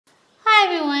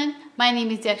my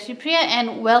name is Priya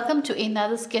and welcome to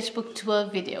another sketchbook tour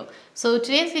video. So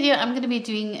today's video I'm going to be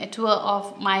doing a tour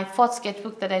of my fourth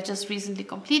sketchbook that I just recently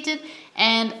completed,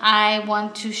 and I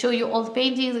want to show you all the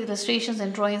paintings, illustrations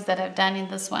and drawings that I've done in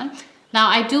this one. Now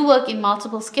I do work in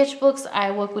multiple sketchbooks.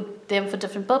 I work with them for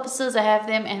different purposes. I have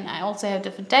them, and I also have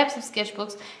different types of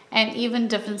sketchbooks and even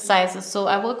different sizes. So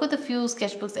I work with a few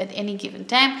sketchbooks at any given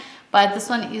time, but this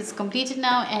one is completed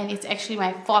now and it's actually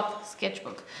my fourth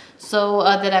sketchbook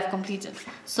that I've completed.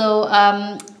 So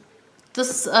the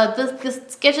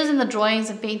sketches and the drawings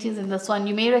and paintings in this one,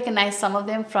 you may recognize some of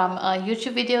them from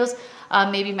YouTube videos,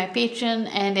 maybe my Patreon,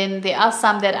 and then there are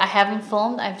some that I haven't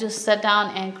filmed. I've just sat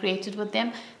down and created with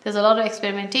them. There's a lot of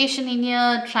experimentation in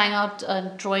here, trying out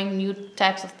drawing new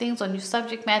types of things or new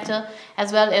subject matter,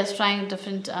 as well as trying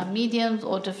different mediums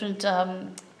or different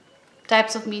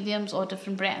types of mediums or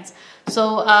different brands.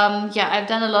 So yeah, I've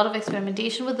done a lot of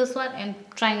experimentation with this one and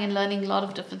trying and learning a lot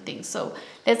of different things. So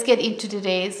let's get into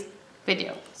today's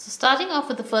video. So starting off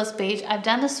with the first page, I've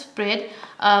done a spread.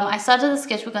 I started the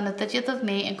sketchbook on the 30th of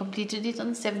May and completed it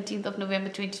on the 17th of November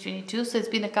 2022. So it's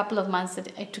been a couple of months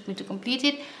that it took me to complete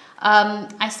it.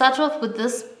 I started off with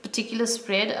this particular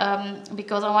spread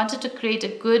because I wanted to create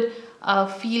a good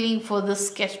feeling for this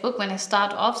sketchbook when I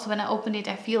start off. So when I open it,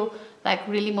 I feel like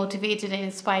really motivated and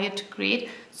inspired to create.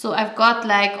 So I've got,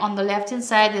 like, on the left hand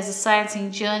side there's a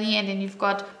sightseeing journey, and then you've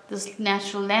got this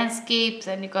natural landscapes,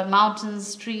 and you've got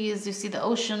mountains, trees, you see the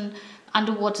ocean,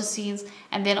 underwater scenes,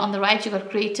 and then on the right you've got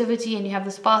creativity, and you have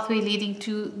this pathway leading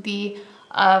to the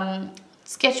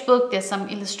sketchbook. There's some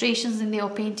illustrations in there or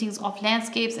paintings of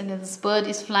landscapes, and then this bird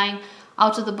is flying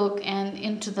out of the book and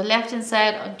into the left hand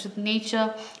side onto the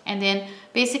nature. And then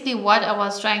basically what I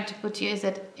was trying to put here is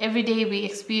that every day we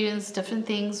experience different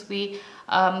things, we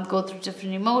go through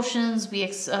different emotions, we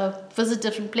visit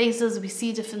different places, we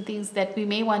see different things that we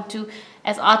may want to,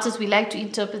 as artists we like to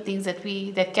interpret things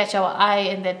that catch our eye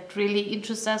and that really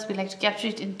interest us. We like to capture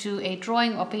it into a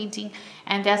drawing or painting,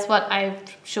 and that's what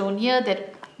I've shown here,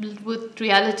 that with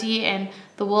reality and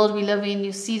the world we live in,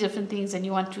 you see different things and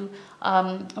you want to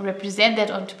represent that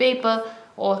onto paper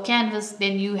or canvas.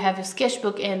 Then you have your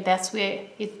sketchbook, and that's where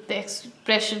the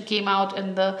expression came out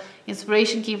and the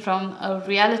inspiration came from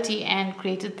reality and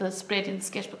created the spread in the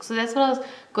sketchbook. So that's what I was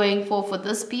going for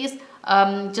this piece,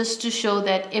 just to show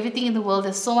that everything in the world,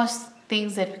 there's so much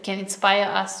things that can inspire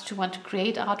us to want to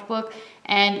create artwork,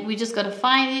 and we just got to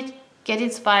find it, get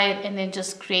inspired, and then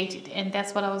just create it. And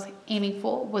that's what I was aiming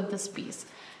for with this piece.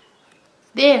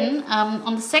 Then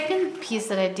on the second piece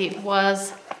that I did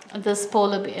was this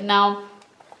polar bear. Now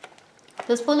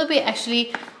this polar bear,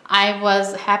 actually I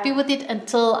was happy with it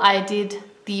until I did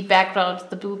the background,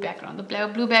 the blue background.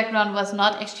 The blue background was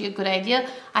not actually a good idea.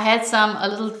 I had some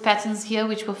little patterns here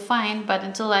which were fine, but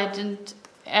until I didn't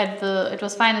add it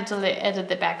was fine until I added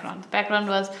the background. The background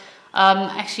was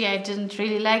actually I didn't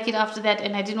really like it after that,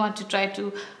 and I didn't want to try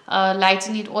to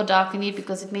lighten it or darken it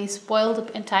because it may spoil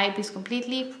the entire piece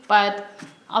completely. But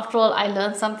after all, I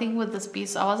learned something with this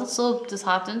piece. I wasn't so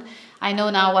disheartened. I know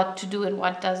now what to do and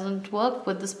what doesn't work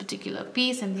with this particular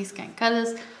piece and these kind of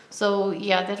colors. So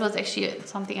yeah, that was actually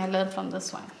something I learned from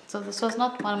this one. So this was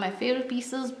not one of my favorite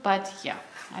pieces, but yeah,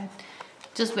 I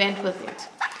just went with it.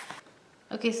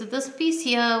 Okay, so this piece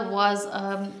here was,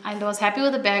 I was happy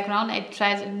with the background. I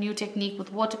tried a new technique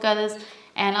with watercolors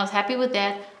and I was happy with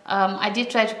that. I did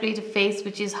try to create a face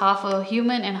which is half a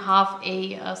human and half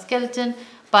a skeleton,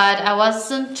 but I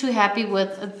wasn't too happy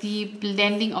with the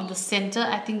blending of the center.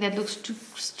 I think that looks too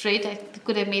straight. I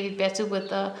could have made it better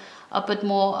with a bit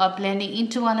more blending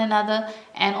into one another,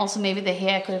 and also maybe the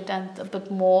hair, I could have done a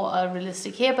bit more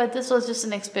realistic hair, but this was just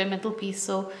an experimental piece,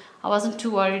 so I wasn't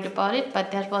too worried about it.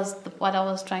 But that was what I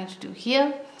was trying to do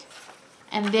here.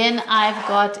 And then I've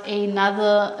got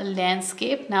another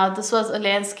landscape. Now this was a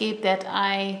landscape that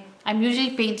I'm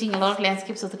usually painting a lot of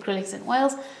landscapes with acrylics and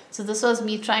oils. So this was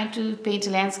me trying to paint a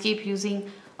landscape using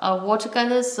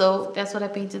watercolors. So that's what I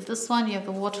painted this one. You have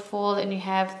the waterfall and you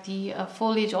have the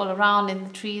foliage all around and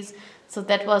the trees. So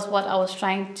that was what I was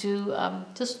trying to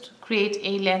just create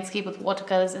a landscape with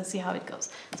watercolors and see how it goes.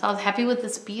 So I was happy with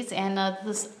this piece, and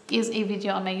this is a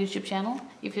video on my YouTube channel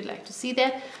if you'd like to see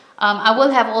that. I will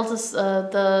have all this,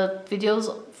 the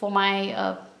videos for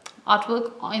my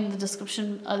artwork in the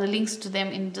description, the links to them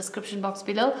in the description box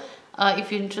below,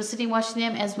 if you're interested in watching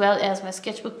them, as well as my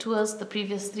sketchbook tours, the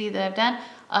previous 3 that I've done.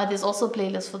 There's also a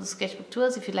playlist for the sketchbook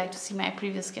tours if you'd like to see my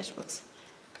previous sketchbooks.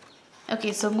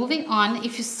 Okay, so moving on,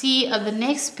 if you see the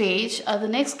next page, the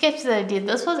next sketch that I did,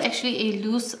 this was actually a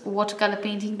loose watercolor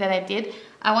painting that I did.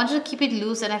 I wanted to keep it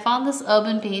loose, and I found this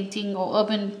urban painting or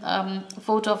urban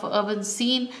photo of an urban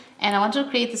scene, and I wanted to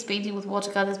create this painting with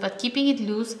watercolors but keeping it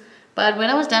loose. But when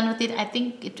I was done with it, I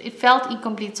think it felt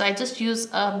incomplete, so I just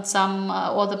used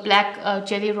the black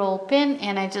jelly roll pen,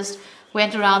 and I just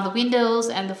went around the windows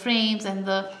and the frames and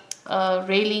the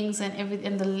railings and everything,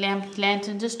 and the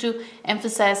lantern, just to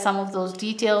emphasize some of those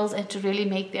details and to really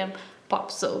make them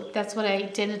pop. So that's what I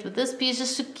intended with this piece,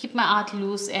 just to keep my art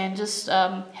loose and just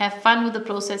have fun with the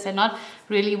process and not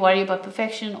really worry about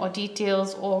perfection or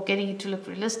details or getting it to look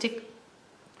realistic.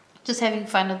 Just having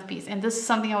fun with the piece. And this is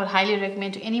something I would highly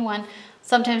recommend to anyone.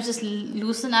 Sometimes just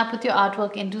loosen up with your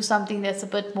artwork and do something that's a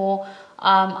bit more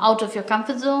out of your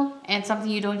comfort zone and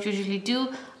something you don't usually do.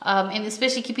 And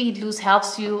especially keeping it loose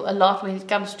helps you a lot when it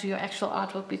comes to your actual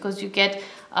artwork, because you get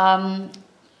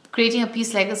creating a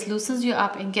piece like this loosens you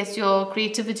up and gets your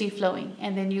creativity flowing,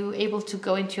 and then you're able to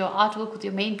go into your artwork with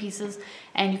your main pieces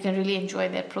and you can really enjoy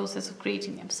that process of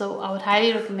creating them. So I would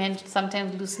highly recommend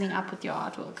sometimes loosening up with your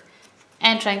artwork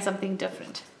and trying something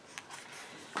different.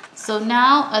 So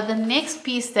now the next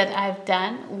piece that I've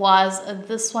done was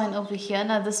this one over here.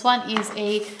 Now this one is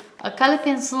a color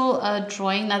pencil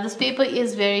drawing. Now this paper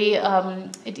is very,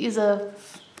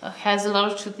 has a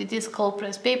lot of truth. It is cold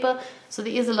pressed paper, so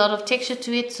there is a lot of texture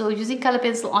to it. So using color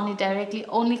pencil on it directly,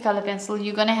 only color pencil,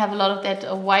 you're going to have a lot of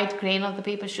that white grain of the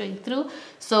paper showing through.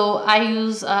 So I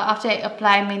use, after I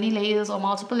apply many layers or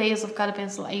multiple layers of color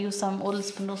pencil, I use some Old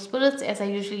Spindle Spirits, as I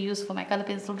usually use for my color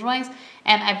pencil drawings,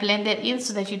 and I blend that in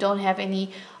so that you don't have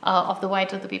any of the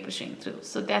white of the paper showing through.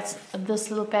 So that's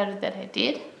this little palette that I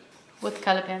did with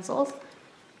color pencils.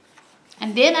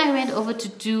 And then I went over to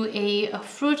do a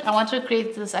fruit. I wanted to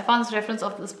create this, I found this reference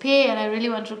of this pear, and I really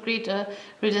wanted to create a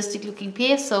realistic looking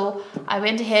pear. So I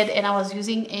went ahead and I was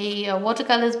using a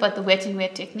watercolors, but the wet and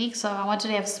wet technique. So I wanted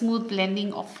to have smooth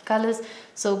blending of colors.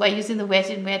 So by using the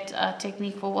wet and wet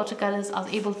technique for watercolors, I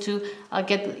was able to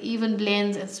get the even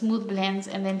blends and smooth blends,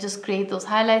 and then just create those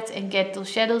highlights and get those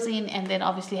shadows in, and then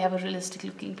obviously have a realistic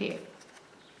looking pear.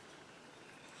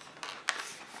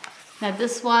 Now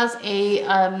this was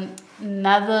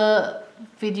another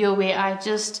video where I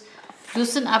just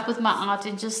loosened up with my art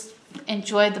and just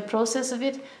enjoyed the process of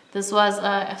it. This was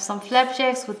some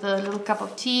flapjacks with a little cup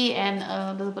of tea and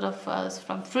a little bit of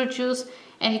from fruit juice.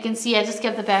 And you can see I just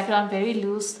kept the background very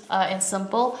loose and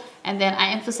simple. And then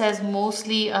I emphasized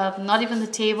mostly, not even the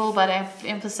table, but I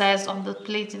emphasized on the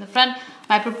plate in the front.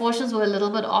 My proportions were a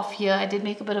little bit off here. I did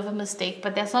make a bit of a mistake,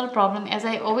 but that's not a problem. As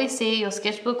I always say, your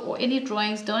sketchbook or any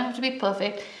drawings don't have to be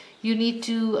perfect. You need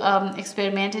to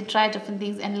experiment and try different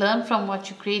things and learn from what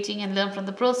you're creating and learn from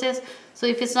the process. So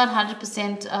if it's not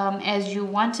 100% as you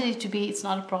wanted it to be, it's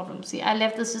not a problem. See, I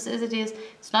left this just as it is.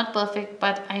 It's not perfect,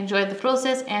 but I enjoyed the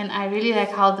process, and I really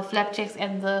like how the flapjacks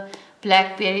and the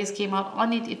black berries came out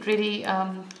on it. It really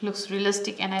looks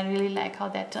realistic, and I really like how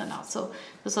that turned out. So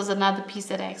this was another piece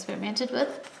that I experimented with.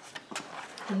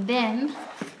 And then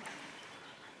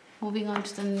moving on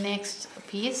to the next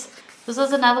piece. This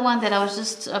was another one that I was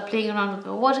just playing around with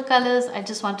the watercolors. I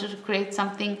just wanted to create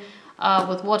something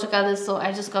with watercolors, so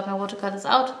I just got my watercolors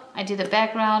out. I did a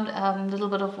background, a little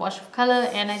bit of wash of color,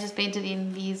 and I just painted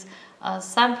in these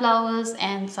sunflowers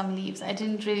and some leaves. I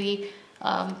didn't really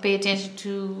pay attention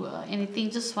to anything,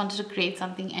 just wanted to create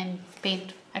something and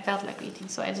paint. I felt like painting,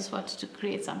 so I just wanted to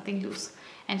create something loose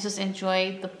and just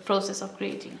enjoy the process of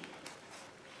creating.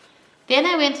 Then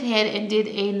I went ahead and did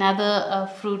another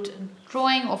fruit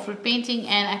drawing or fruit painting,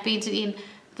 and I painted in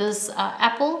this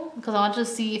apple because I wanted to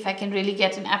see if I can really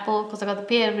get an apple, because I got the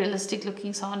pear realistic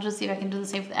looking, so I wanted to see if I can do the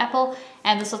same for the apple.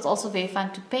 And this was also very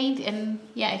fun to paint, and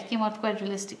yeah, it came out quite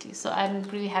realistically, so I'm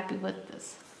really happy with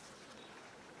this.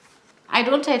 I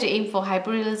don't try to aim for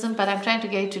hyperrealism, but I'm trying to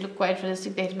get it to look quite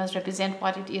realistic, that it must represent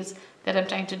what it is that I'm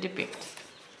trying to depict.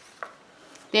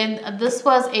 Then this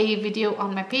was a video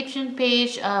on my Patreon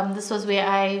page. This was where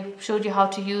I showed you how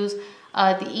to use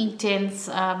the Inktense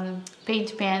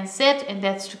paint pan set, and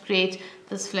that's to create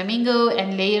this flamingo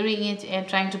and layering it and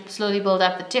trying to slowly build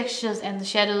up the textures and the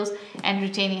shadows and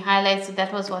retaining highlights. So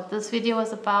that was what this video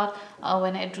was about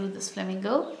when I drew this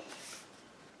flamingo.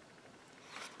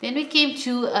 Then we came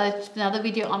to another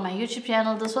video on my YouTube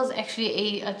channel. This was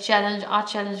actually a challenge, art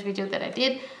challenge video that I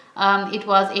did. It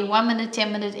was a 1 minute,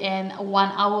 10 minute and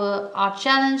 1 hour art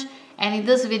challenge, and in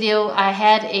this video I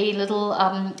had a little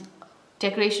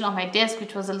decoration on my desk,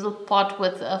 which was a little pot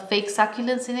with fake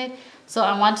succulents in it. So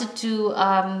I wanted to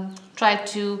try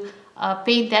to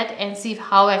paint that and see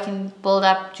how I can build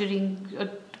up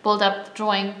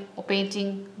drawing or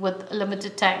painting with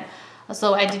limited time.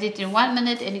 So I did it in 1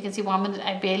 minute, and you can see 1 minute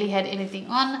I barely had anything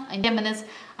on. In 10 minutes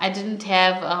I didn't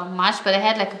have much, but I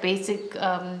had like a basic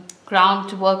ground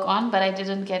to work on, but I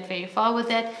didn't get very far with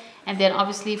that. And then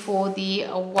obviously for the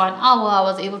 1 hour I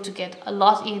was able to get a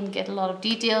lot in, get a lot of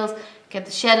details, get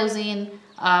the shadows in,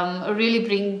 really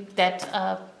bring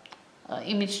that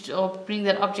image or bring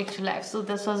that object to life. So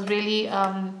this was really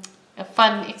a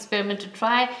fun experiment to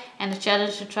try and a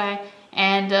challenge to try.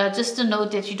 And just to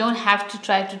note that you don't have to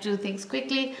try to do things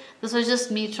quickly. This was just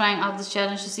me trying out this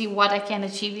challenge to see what I can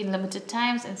achieve in limited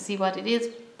times and see what it is.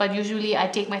 But usually I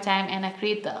take my time and I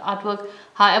create the artwork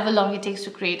however long it takes to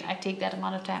create. I take that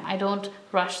amount of time. I don't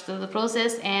rush through the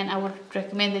process, and I would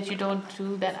recommend that you don't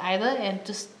do that either, and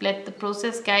just let the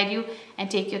process guide you and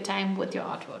take your time with your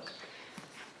artwork.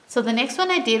 So the next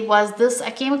one I did was this. I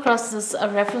came across this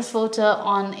reference photo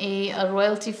on a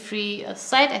royalty-free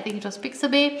site. I think it was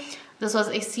Pixabay. This was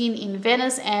a scene in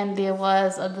Venice, and there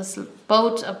was this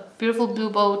boat, a beautiful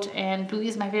blue boat, and blue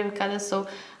is my favorite color, so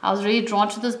I was really drawn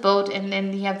to this boat. And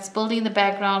then you have this building in the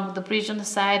background with the bridge on the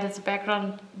side. As the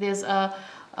background, there's a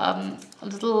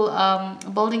little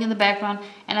building in the background,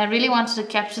 and I really wanted to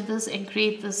capture this and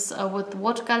create this with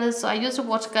watercolors. So I used the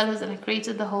watercolors and I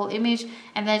created the whole image,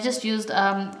 and I just used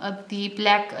the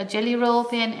black jelly roll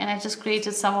pen, and I just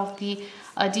created some of the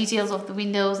details of the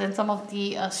windows and some of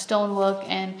the stonework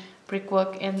and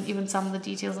brickwork and even some of the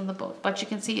details on the boat. But you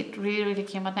can see it really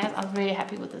came out nice. I was very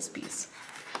happy with this piece.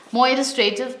 More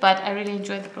illustrative, but I really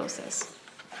enjoyed the process.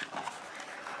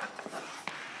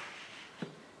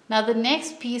 Now the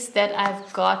next piece that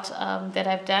I've got, that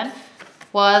I've done,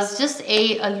 was just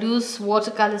a loose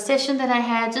watercolor session that I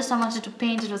had. Just I wanted to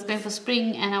paint. It was going for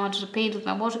spring and I wanted to paint with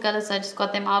my watercolors, so I just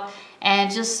got them out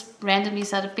and just randomly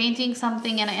started painting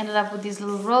something, and I ended up with these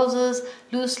little roses,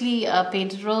 loosely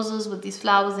painted roses with these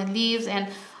flowers and leaves, and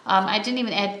I didn't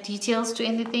even add details to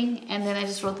anything, and then I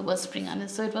just wrote the word spring on it.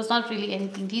 So it was not really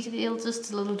anything detailed,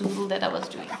 just a little doodle that I was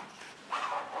doing.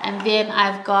 And then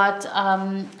I've got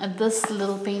this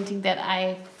little painting that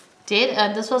I did.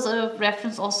 This was a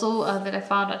reference also that I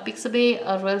found at Pixabay,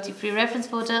 a royalty-free reference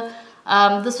photo.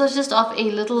 This was just of a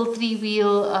little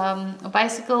 3-wheel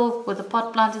bicycle with a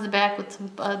pot plant in the back. With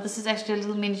some, this is actually a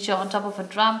little miniature on top of a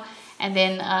drum, and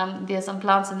then there's some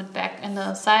plants in the back and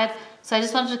the side. So I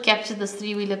just wanted to capture this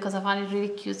 3-wheeler because I found it really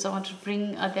cute. So I wanted to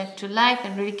bring that to life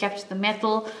and really capture the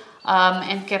metal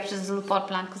and capture this little pot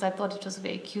plant because I thought it was a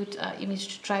very cute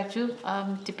image to try to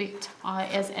depict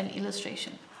as an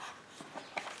illustration.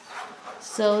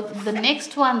 So the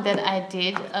next one that I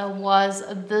did was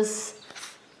this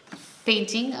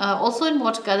painting, also in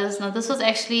watercolors. Now this was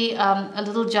actually a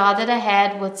little jar that I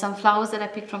had with some flowers that I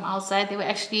picked from outside. They were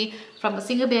actually from a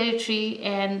singleberry tree,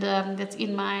 and that's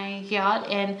in my yard,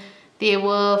 and there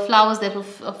were flowers that were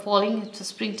falling. It was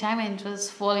springtime and it was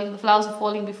falling. The flowers were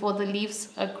falling before the leaves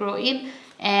grow in,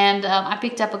 and I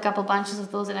picked up a couple bunches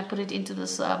of those and I put it into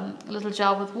this little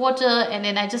jar with water. And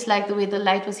then I just liked the way the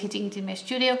light was hitting it in my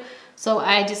studio, so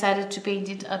I decided to paint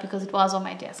it because it was on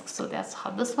my desk. So that's how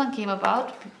this one came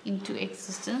about into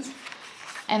existence.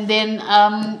 And then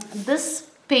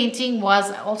this painting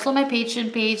was also my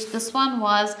Patreon page. This one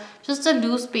was just a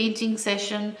loose painting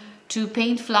session to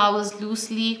paint flowers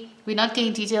loosely. We're not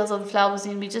getting details of the flowers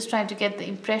in, we're just trying to get the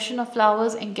impression of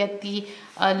flowers and get the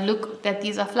look that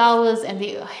these are flowers, and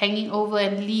they're hanging over,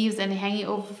 and leaves, and hanging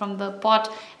over from the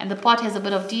pot, and the pot has a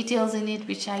bit of details in it,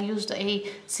 which I used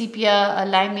a sepia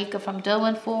line maker from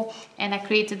Derwent for, and I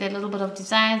created a little bit of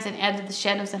designs and added the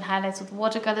shadows and highlights with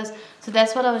watercolors. So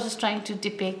that's what I was just trying to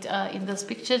depict in this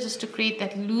picture, just to create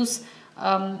that loose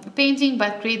painting,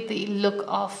 but create the look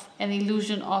of an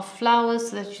illusion of flowers,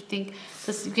 so that you think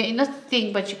this, you can not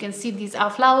think, but you can see these are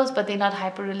flowers, but they're not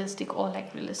hyper realistic or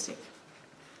like realistic.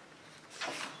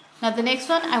 Now the next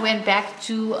one, I went back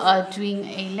to doing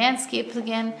a landscapes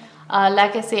again.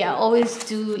 Like I say, I always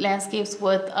do landscapes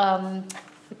with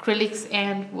acrylics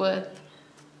and with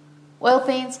oil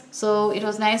paints, so it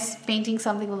was nice painting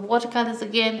something with watercolors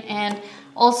again, and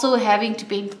also having to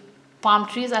paint palm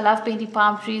trees. I love painting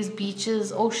palm trees,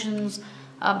 beaches, oceans.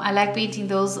 I like painting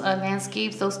those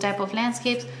landscapes, those type of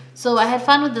landscapes. So I had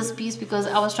fun with this piece because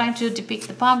I was trying to depict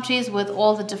the palm trees with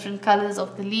all the different colors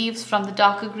of the leaves, from the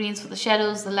darker greens for the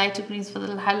shadows, the lighter greens for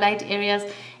the highlight areas,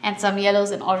 and some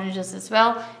yellows and oranges as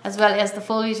well as the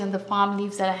foliage and the palm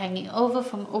leaves that are hanging over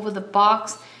from over the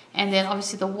barks. And then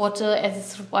obviously the water as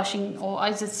it's washing, or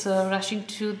as it's rushing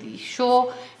to the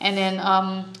shore, and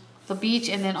then the beach,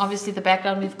 and then obviously the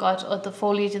background we've got the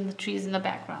foliage and the trees in the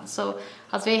background. So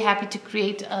I was very happy to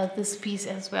create this piece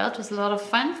as well. It was a lot of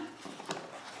fun.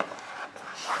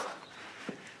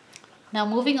 Now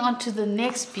moving on to the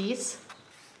next piece.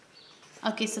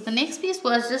 Okay, so the next piece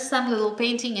was just some little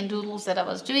painting and doodles that I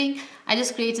was doing. I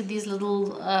just created these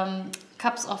little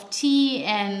cups of tea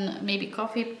and maybe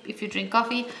coffee if you drink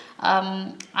coffee.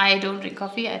 I don't drink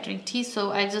coffee, I drink tea,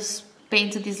 so I just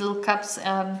painted these little cups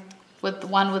with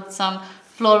one with some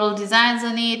floral designs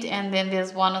on it, and then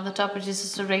there's one on the top which is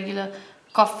just a regular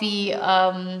coffee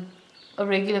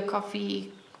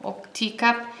or tea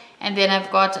cup, and then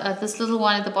I've got this little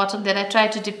one at the bottom that I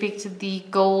tried to depict the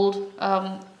gold,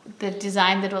 the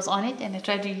design that was on it, and I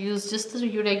tried to use just the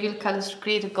regular colors to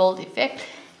create a gold effect.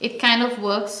 It kind of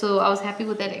works, so I was happy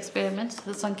with that experiment.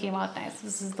 This one came out nice.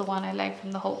 This is the one I like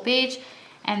from the whole page.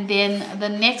 And then the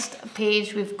next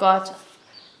page we've got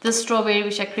this strawberry,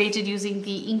 which I created using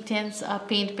the Inktense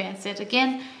paint pen set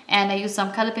again, and I used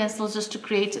some color pencils just to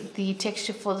create the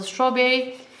texture for the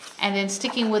strawberry. And then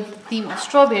sticking with the theme of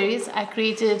strawberries, I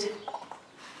created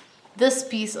this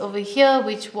piece over here,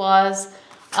 which was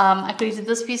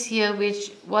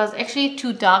which was actually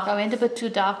too dark. I went a bit too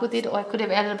dark with it, or I could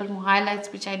have added a bit more highlights,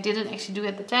 which I didn't actually do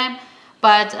at the time.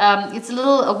 But it's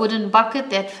a wooden bucket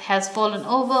that has fallen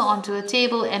over onto a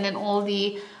table, and then all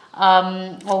the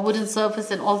or wooden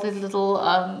surface, and all the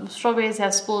little strawberries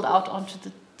have spilled out onto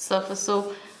the surface.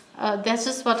 So that's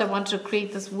just what I wanted to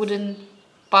create, this wooden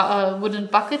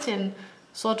bucket, and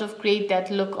sort of create that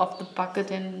look of the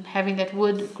bucket and having that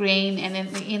wood grain and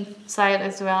then the inside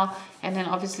as well, and then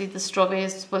obviously the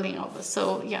strawberries spilling over.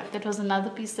 So yeah, that was another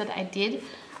piece that I did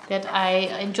that I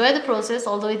enjoyed the process,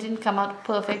 although it didn't come out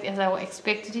perfect as I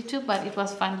expected it to, but it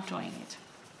was fun drawing it.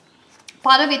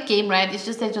 Part of it came right, it's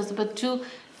just that it was a bit too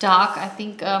dark. I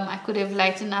think I could have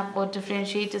lightened up or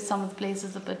differentiated some of the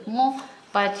places a bit more,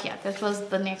 but yeah, that was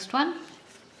the next one.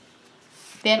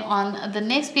 Then on the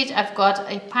next page I've got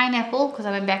a pineapple, because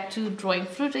I went back to drawing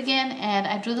fruit again, and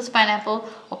I drew this pineapple,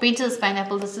 or painted this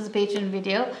pineapple. This is a Patreon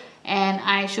video, and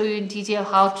I show you in detail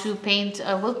how to paint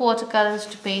with watercolors,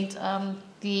 to paint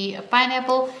the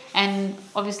pineapple, and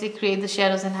obviously create the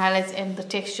shadows and highlights and the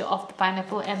texture of the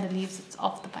pineapple and the leaves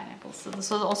of the pineapple. So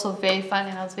this was also very fun,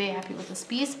 and I was very happy with this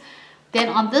piece. Then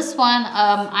on this one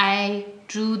I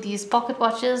drew these pocket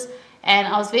watches, and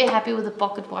I was very happy with the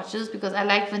pocket watches because I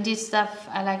like vintage stuff,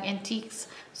 I like antiques.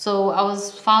 So I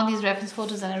found these reference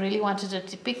photos and I really wanted to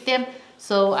depict them.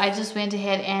 So I just went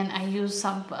ahead and I used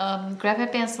some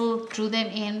graphite pencil, drew them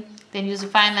in, then used a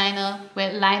fine liner,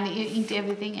 inked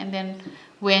everything, and then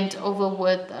went over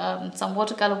with some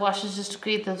watercolor washes just to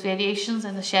create those variations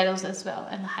and the shadows as well,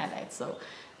 and the highlights. So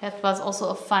that was also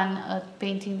a fun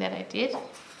painting that I did.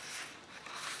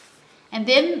 And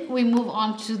then we move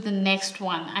on to the next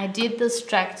one. I did this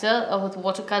tractor with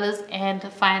watercolors and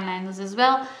fine liners as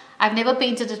well. I've never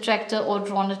painted a tractor or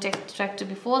drawn a tractor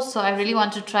before, so I really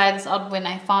want to try this out when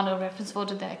I found a reference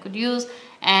photo that I could use,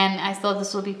 and I thought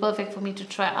this would be perfect for me to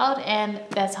try out, and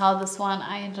that's how this one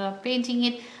I ended up painting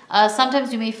it.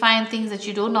 Sometimes you may find things that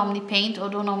you don't normally paint or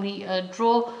don't normally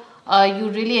draw. You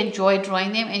really enjoy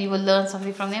drawing them and you will learn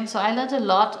something from them. So I learned a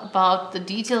lot about the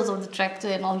details of the tractor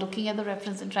and all, looking at the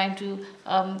reference and trying to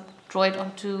draw it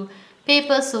onto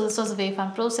paper. So this was a very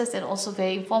fun process and also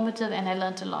very informative, and I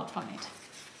learned a lot from it.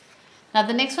 Now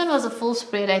the next one was a full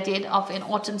spread I did of an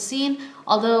autumn scene,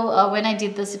 although when I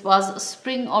did this it was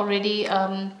spring already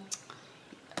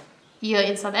here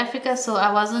in South Africa, so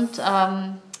I wasn't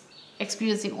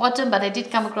experiencing autumn, but I did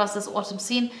come across this autumn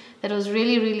scene that was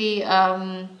really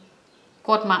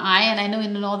caught my eye, and I know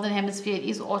in the northern hemisphere it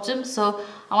is autumn, so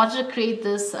I wanted to create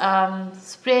this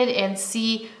spread and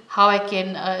see how I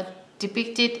can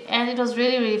depict it. And it was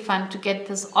really fun to get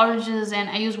this oranges, and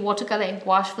I used watercolor and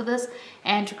gouache for this,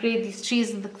 and to create these trees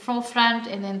in the front,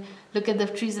 and then look at the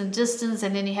trees in distance,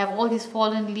 and then you have all these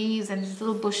fallen leaves and these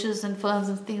little bushes and ferns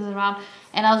and things around.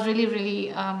 And I was really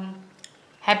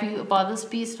happy about this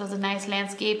piece. It was a nice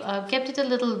landscape. I kept it a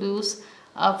little loose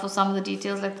for some of the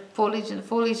details like the foliage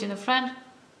in the front,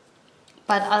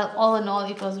 but all in all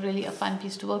it was really a fun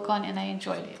piece to work on and I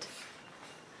enjoyed it.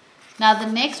 Now the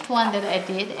next one that I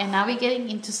did, and now we're getting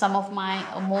into some of my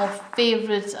more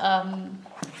favorite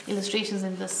illustrations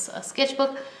in this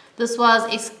sketchbook. This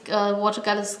was a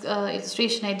watercolor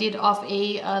illustration I did of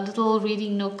a little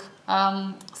reading nook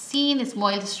scene. It's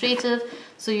more illustrative.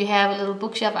 So you have a little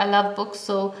bookshelf. I love books,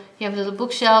 so you have a little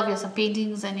bookshelf, you have some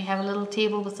paintings, and you have a little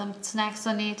table with some snacks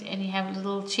on it, and you have a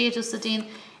little chair to sit in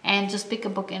and just pick a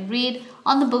book and read.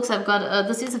 On the books I've got,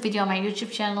 this is a video on my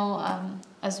YouTube channel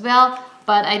as well,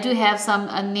 but I do have some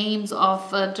names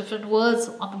of different words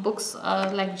on the books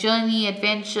like journey,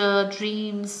 adventure,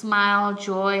 dream, smile,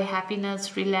 joy,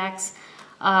 happiness, relax,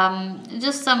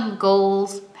 just some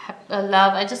goals,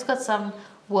 love. I just got some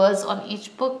words on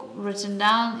each book written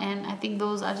down, and I think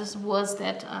those are just words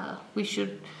that we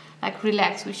should like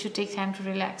relax. We should take time to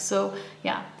relax. So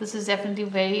yeah, this is definitely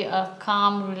very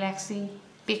calm, relaxing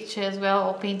picture as well,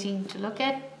 or painting to look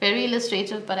at. Very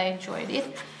illustrative, but I enjoyed it.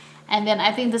 And then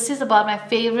I think this is about my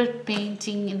favorite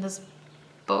painting in this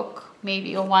book,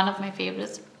 maybe, or one of my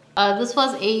favorites. This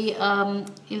was a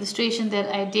illustration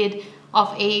that I did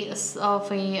of a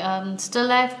still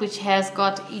life, which has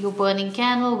got your burning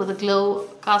candle with a glow,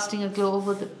 casting a glow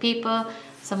over the paper,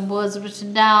 some words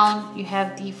written down. You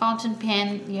have the fountain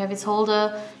pen, you have its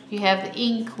holder, you have the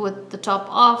ink with the top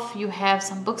off, you have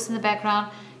some books in the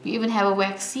background, you even have a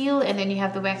wax seal, and then you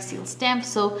have the wax seal stamp.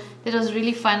 So that was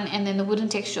really fun. And then the wooden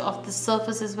texture of the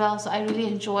surface as well. So I really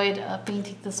enjoyed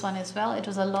painting this one as well. It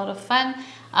was a lot of fun.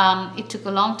 It took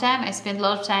a long time. I spent a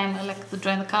lot of time like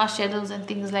drawing the car shadows and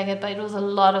things like that, but it was a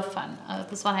lot of fun.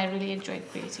 This one I really enjoyed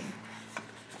creating.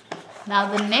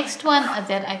 Now the next one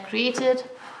that I created,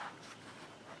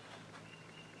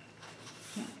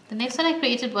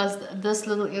 was this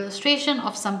little illustration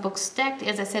of some books stacked.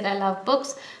 As I said, I love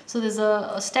books. So there's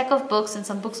a stack of books and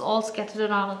some books all scattered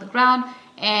around on the ground.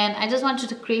 And I just wanted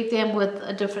to create them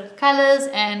with different colors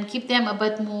and keep them a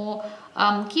bit more,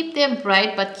 keep them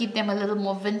bright, but keep them a little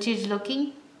more vintage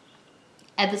looking.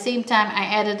 At the same time, I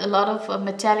added a lot of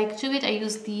metallic to it. I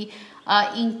used the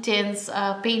Inktense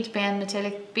paint pen,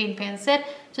 metallic paint pen set,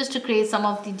 just to create some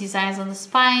of the designs on the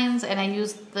spines, and I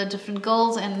used the different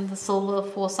golds and the silver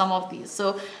for some of these.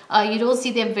 So you don't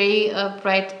see them very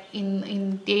bright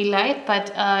in daylight, but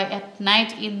at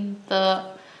night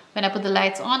when I put the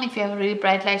lights on, if you have a really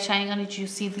bright light shining on it, you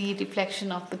see the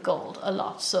reflection of the gold a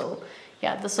lot. So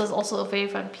yeah, this was also a very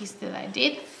fun piece that I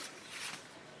did.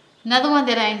 Another one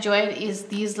that I enjoyed is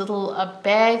these little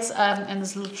bags and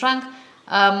this little trunk.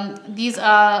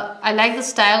 I like the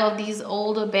style of these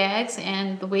older bags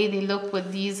and the way they look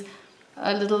with these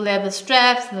little leather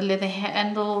straps, the leather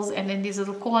handles, and then these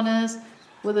little corners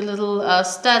with the little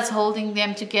studs holding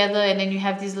them together, and then you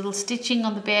have these little stitching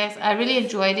on the bags. I really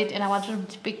enjoyed it, and I wanted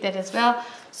to depict that as well.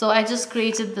 So I just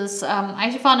created this. I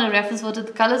actually found a reference photo.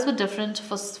 The colors were different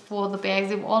for the bags.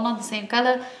 They were all not the same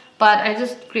color, but I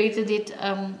just created it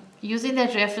using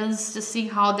that reference, just seeing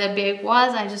how that bag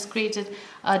was. I just created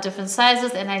different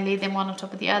sizes and I laid them one on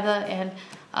top of the other, and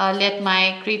let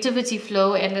my creativity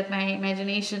flow and let my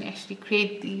imagination actually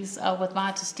create these with my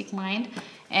artistic mind.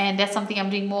 And that's something I'm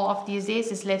doing more of these days,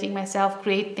 is letting myself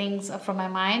create things from my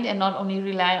mind and not only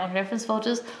rely on reference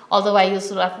photos, although I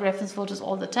use reference photos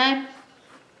all the time,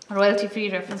 royalty-free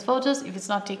reference photos if it's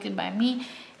not taken by me.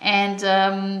 And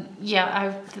yeah,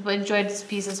 I've enjoyed this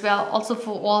piece as well, also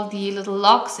for all the little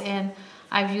locks, and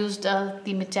I've used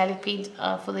the metallic paint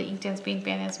for the Inktense paint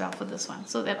pen as well for this one.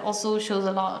 So that also shows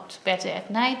a lot better at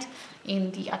night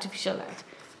in the artificial light.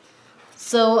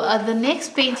 So the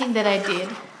next painting that I did,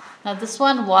 now this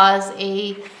one was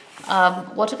a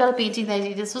watercolor painting that I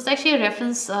did. This was actually a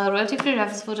reference, royalty-free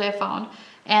reference photo I found.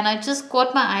 And I just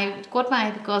caught my eye. It caught my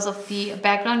eye because of the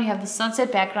background. You have the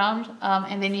sunset background,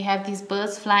 and then you have these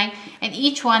birds flying, and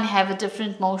each one have a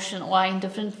different motion, or in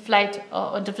different flight,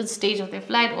 or a different stage of their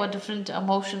flight, or different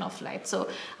motion of flight. So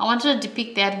I wanted to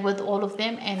depict that with all of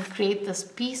them and create this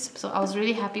piece. So I was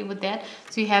really happy with that.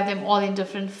 So you have them all in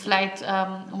different flight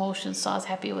motions. So I was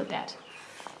happy with that.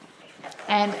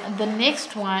 And the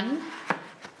next one,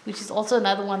 which is also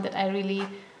another one that I really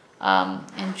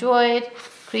enjoyed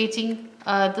creating.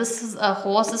 This is a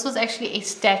horse. This was actually a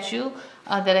statue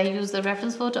that I used the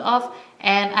reference photo of,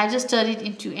 and I just turned it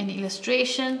into an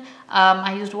illustration.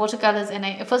 I used watercolors,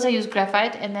 and first I used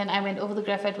graphite, and then I went over the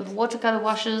graphite with watercolor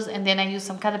washes, and then I used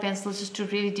some color pencils just to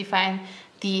really define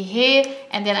the hair,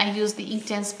 and then I used the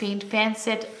Inktense paint pen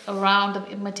set around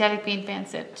the metallic paint pen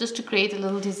set just to create a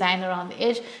little design around the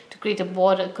edge to create a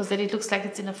border, because then it looks like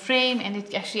it's in a frame, and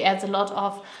it actually adds a lot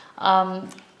of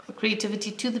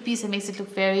creativity to the piece. It makes it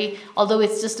look very, although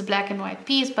it's just a black and white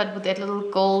piece, but with that little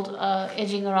gold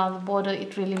edging around the border,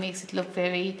 it really makes it look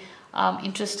very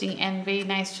interesting and very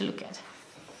nice to look at.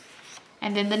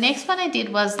 And then the next one I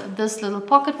did was this little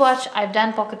pocket watch. I've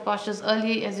done pocket watches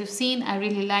earlier, as you've seen. I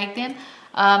really like them.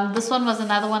 This one was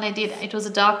another one I did. It was a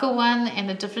darker one and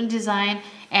a different design,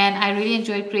 and I really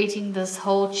enjoyed creating this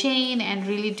whole chain and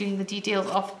really doing the details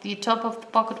of the top of the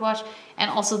pocket watch and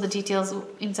also the details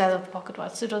inside of the pocket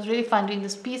watch. So it was really fun doing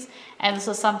this piece, and this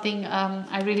was something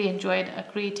I really enjoyed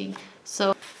creating.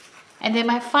 So, and then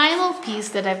my final piece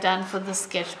that I've done for the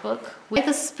sketchbook, I like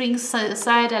the spring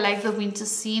side, I like the winter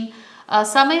scene.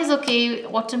 Summer is okay,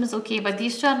 autumn is okay, but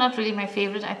these two are not really my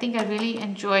favorite. I think I really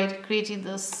enjoyed creating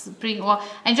the spring, or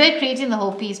I enjoyed creating the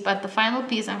whole piece, but the final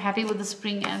piece, I'm happy with the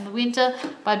spring and the winter,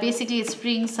 but basically it's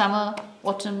spring, summer,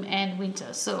 autumn and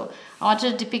winter. So I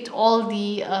wanted to depict all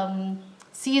the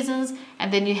seasons, and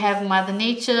then you have Mother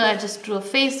Nature. I just drew a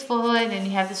face for her, and then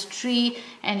you have this tree,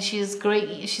 and she's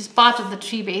growing, she's part of the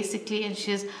tree basically, and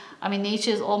I mean,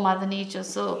 nature is all Mother Nature,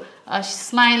 so she's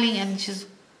smiling and she's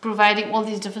providing all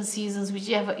these different seasons, which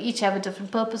each have a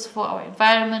different purpose for our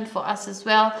environment, for us as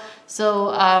well. So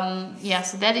yeah,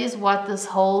 so that is what this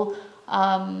whole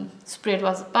spread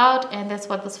was about, and that's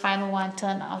what this final one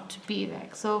turned out to be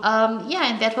like. So yeah,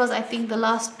 and that was, I think, the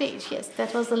last page. Yes,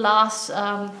 that was the last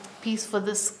piece for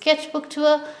this sketchbook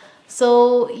tour.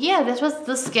 So yeah, that was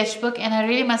the sketchbook, and I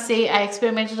really must say I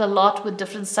experimented a lot with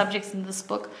different subjects in this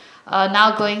book.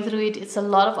 Now going through it, it's a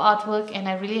lot of artwork, and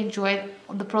I really enjoyed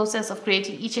the process of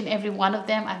creating each and every one of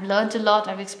them. I've learned a lot,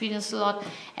 I've experienced a lot,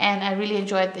 and I really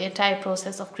enjoyed the entire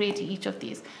process of creating each of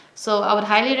these. So I would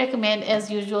highly recommend,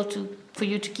 as usual, for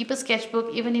you to keep a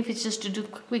sketchbook, even if it's just to do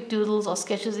quick doodles or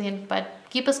sketches in, but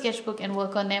keep a sketchbook and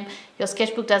work on them. Your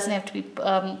sketchbook doesn't have to be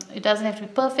it doesn't have to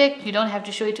be perfect. You don't have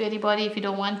to show it to anybody if you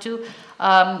don't want to,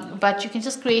 but you can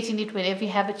just create in it whenever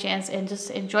you have a chance, and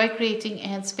just enjoy creating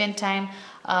and spend time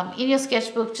in your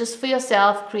sketchbook just for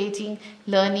yourself, creating,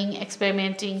 learning,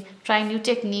 experimenting, trying new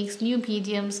techniques, new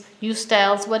mediums, new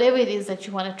styles, whatever it is that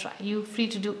you want to try. You're free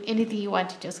to do anything you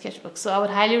want in your sketchbook. So I would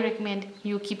highly recommend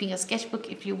you keeping a sketchbook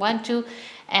if you want to,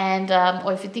 and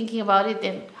or if you're thinking about it,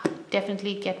 then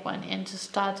definitely get one and just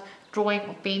start drawing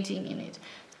or painting in it.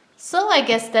 So I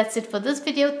guess that's it for this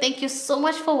video. Thank you so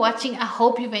much for watching. I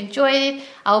hope you've enjoyed it.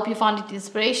 I hope you found it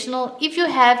inspirational. If you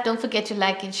have, don't forget to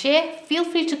like and share. Feel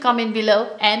free to comment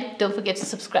below, and don't forget to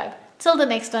subscribe. Till the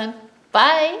next one,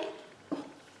 bye.